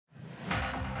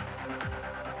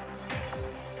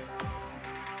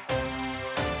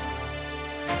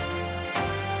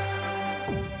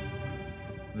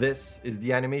This is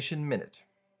the Animation Minute.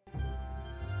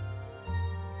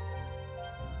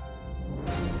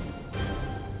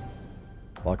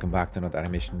 Welcome back to another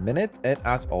Animation Minute, and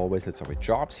as always, let's start with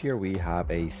jobs. Here we have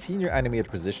a senior animator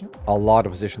position, a lot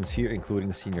of positions here,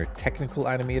 including senior technical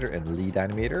animator and lead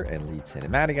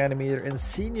cinematic animator and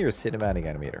senior cinematic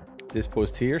animator. This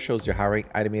post here shows you're hiring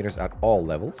animators at all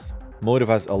levels. Motive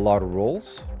has a lot of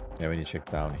roles, and when you check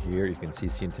down here, you can see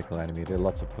senior technical animator,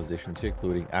 lots of positions here,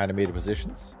 including animator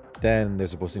positions. Then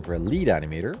there's a posting for a lead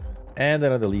animator, and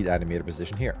then another lead animator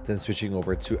position here. Then switching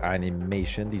over to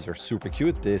animation. These are super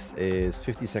cute. This is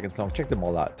 50 seconds long. Check them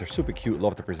all out. They're super cute.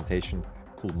 Love the presentation.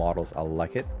 Cool models. I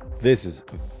like it. This is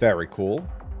very cool.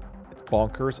 It's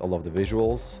bonkers. I love the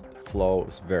visuals. The flow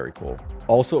is very cool.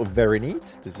 Also very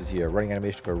neat. This is here running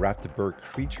animation for a raptor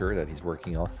creature that he's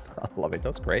working on. I love it.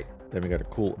 That's great. Then we got a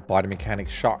cool body mechanic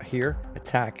shot here.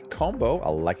 Attack combo. I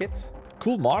like it.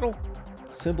 Cool model.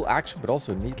 Simple action, but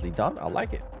also neatly done. I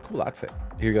like it. Cool outfit.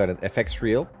 Here you got an FX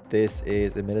reel. This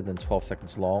is 1 minute and 12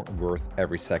 seconds long, worth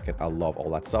every second. I love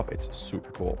all that stuff. It's super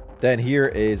cool. Then here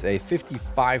is a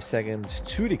 55-second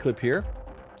 2D clip here.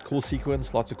 Cool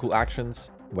sequence, lots of cool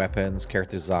actions, weapons,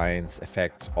 character designs,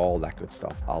 effects, all that good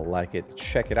stuff. I like it.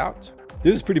 Check it out.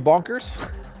 This is pretty bonkers.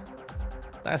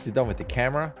 Nicely done with the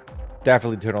camera.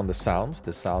 Definitely turn on the sound.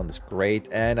 The sound is great.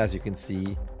 And as you can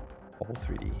see, all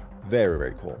 3D. Very,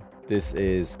 very cool. This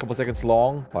is a couple seconds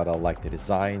long, but I like the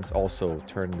designs. Also,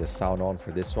 turn the sound on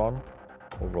for this one.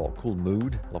 Overall, cool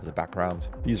mood. Love the background.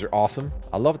 These are awesome.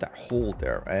 I love that hole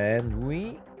there. And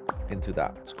we into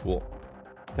that. It's cool.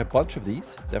 There are a bunch of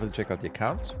these. Definitely check out the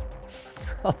accounts.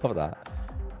 I love that.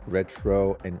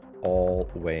 Retro in all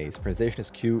ways. Presentation is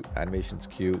cute. Animation is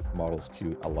cute. Models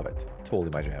cute. I love it. Totally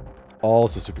my jam.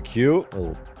 Also super cute.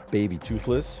 Little baby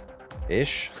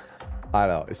toothless-ish. I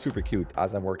know, it's super cute.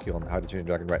 As I'm working on How to Train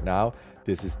Your Dragon right now,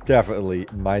 this is definitely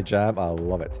my jam. I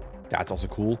love it. That's also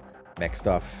cool. Mech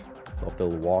stuff. Love the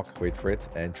little walk. Wait for it.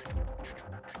 And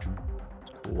it's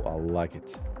cool. I like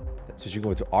it. Then switching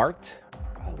over to art.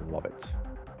 I love it.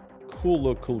 Cool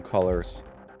look, cool colors.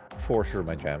 For sure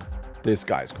my jam. This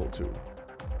guy's cool too.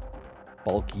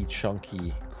 Bulky,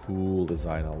 chunky, cool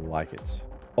design. I like it.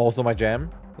 Also my jam.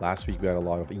 Last week we had a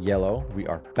lot of yellow. We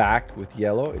are back with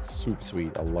yellow. It's super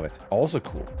sweet. I love it. Also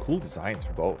cool. Cool designs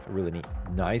for both. Really neat.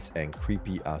 Nice and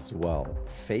creepy as well.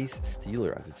 Face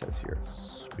stealer, as it says here.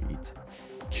 Sweet.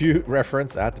 Cute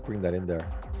reference. I had to bring that in there.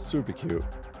 Super cute.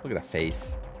 Look at that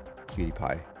face. Cutie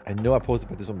pie. I know I posted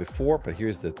about this one before, but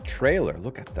here's the trailer.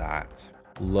 Look at that.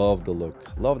 Love the look.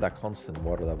 Love that constant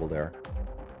water level there.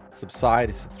 Subside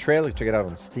is the trailer. Check it out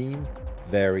on Steam.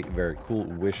 Very, very cool.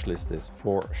 Wishlist this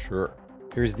for sure.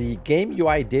 Here's the Game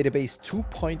UI Database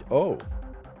 2.0.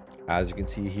 As you can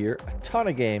see here, a ton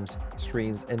of games,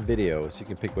 screens, and videos. You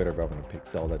can pick whatever. I'm going to pick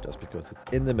Zelda just because it's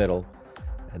in the middle.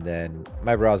 And then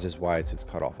my browser is wide, so it's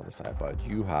cut off on the side. But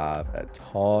you have a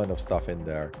ton of stuff in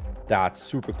there. That's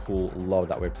super cool. Love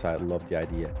that website. Love the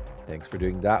idea. Thanks for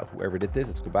doing that. Whoever did this,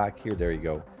 let's go back here. There you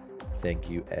go. Thank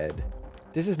you, Ed.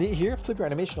 This is neat here. Flip your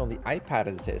animation on the iPad,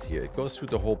 as it says here. It goes through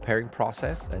the whole pairing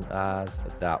process, and as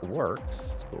that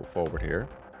works, go forward here.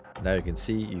 Now you can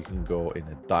see you can go in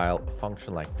a dial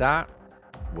function like that.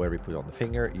 Where we put on the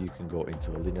finger, you can go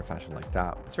into a linear fashion like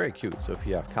that. It's very cute. So if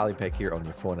you have Calipeg here on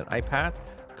your phone and iPad,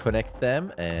 connect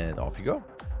them, and off you go.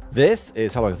 This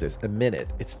is, how long is this? 1 minute.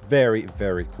 It's very,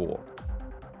 very cool.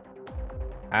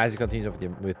 As you continue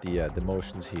with the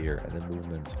motions here and the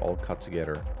movements all cut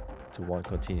together to one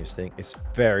continuous thing. It's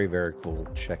very, very cool.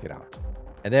 Check it out.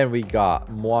 And then we got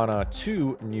Moana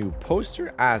 2 new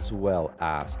poster, as well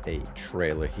as a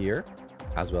trailer here,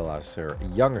 as well as her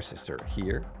younger sister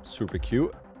here. Super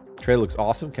cute. Trailer looks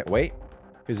awesome. Can't wait.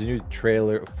 Here's a new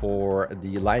trailer for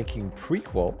the Lion King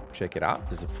prequel. Check it out.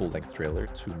 This is a full-length trailer,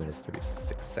 2 minutes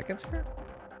 36 seconds here.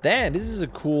 Then this is a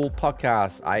cool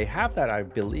podcast. I have that, I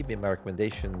believe, in my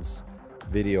recommendations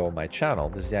video on my channel.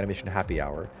 This is the Animation Happy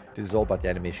Hour. This is all about the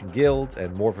Animation Guild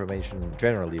and more information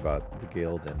generally about the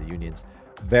guild and the unions.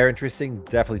 Very interesting.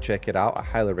 Definitely check it out. I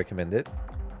highly recommend it.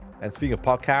 And speaking of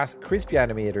podcasts, Crispy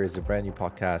Animator is a brand new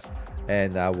podcast,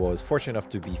 and I was fortunate enough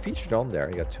to be featured on there.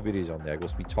 I got 2 videos on there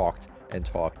because we talked and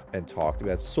talked and talked. We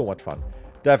had so much fun.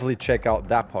 Definitely check out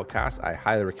that podcast. I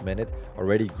highly recommend it.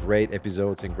 Already great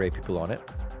episodes and great people on it.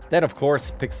 Then, of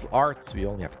course, pixel art. We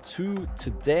only have 2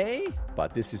 today,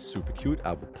 but this is super cute.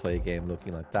 I would play a game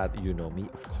looking like that. You know me,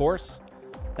 of course.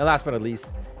 And last but not least,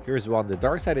 here's one, The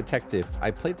Dark Side Detective. I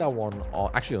played that one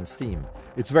actually on Steam.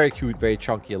 It's very cute, very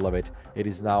chunky. I love it. It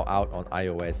is now out on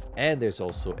iOS, and there's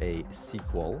also a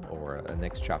sequel or a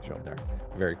next chapter on there.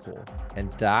 Very cool.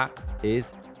 And that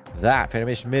is that. For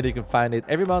Animation Minute, you can find it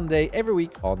every Monday, every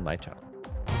week on my channel.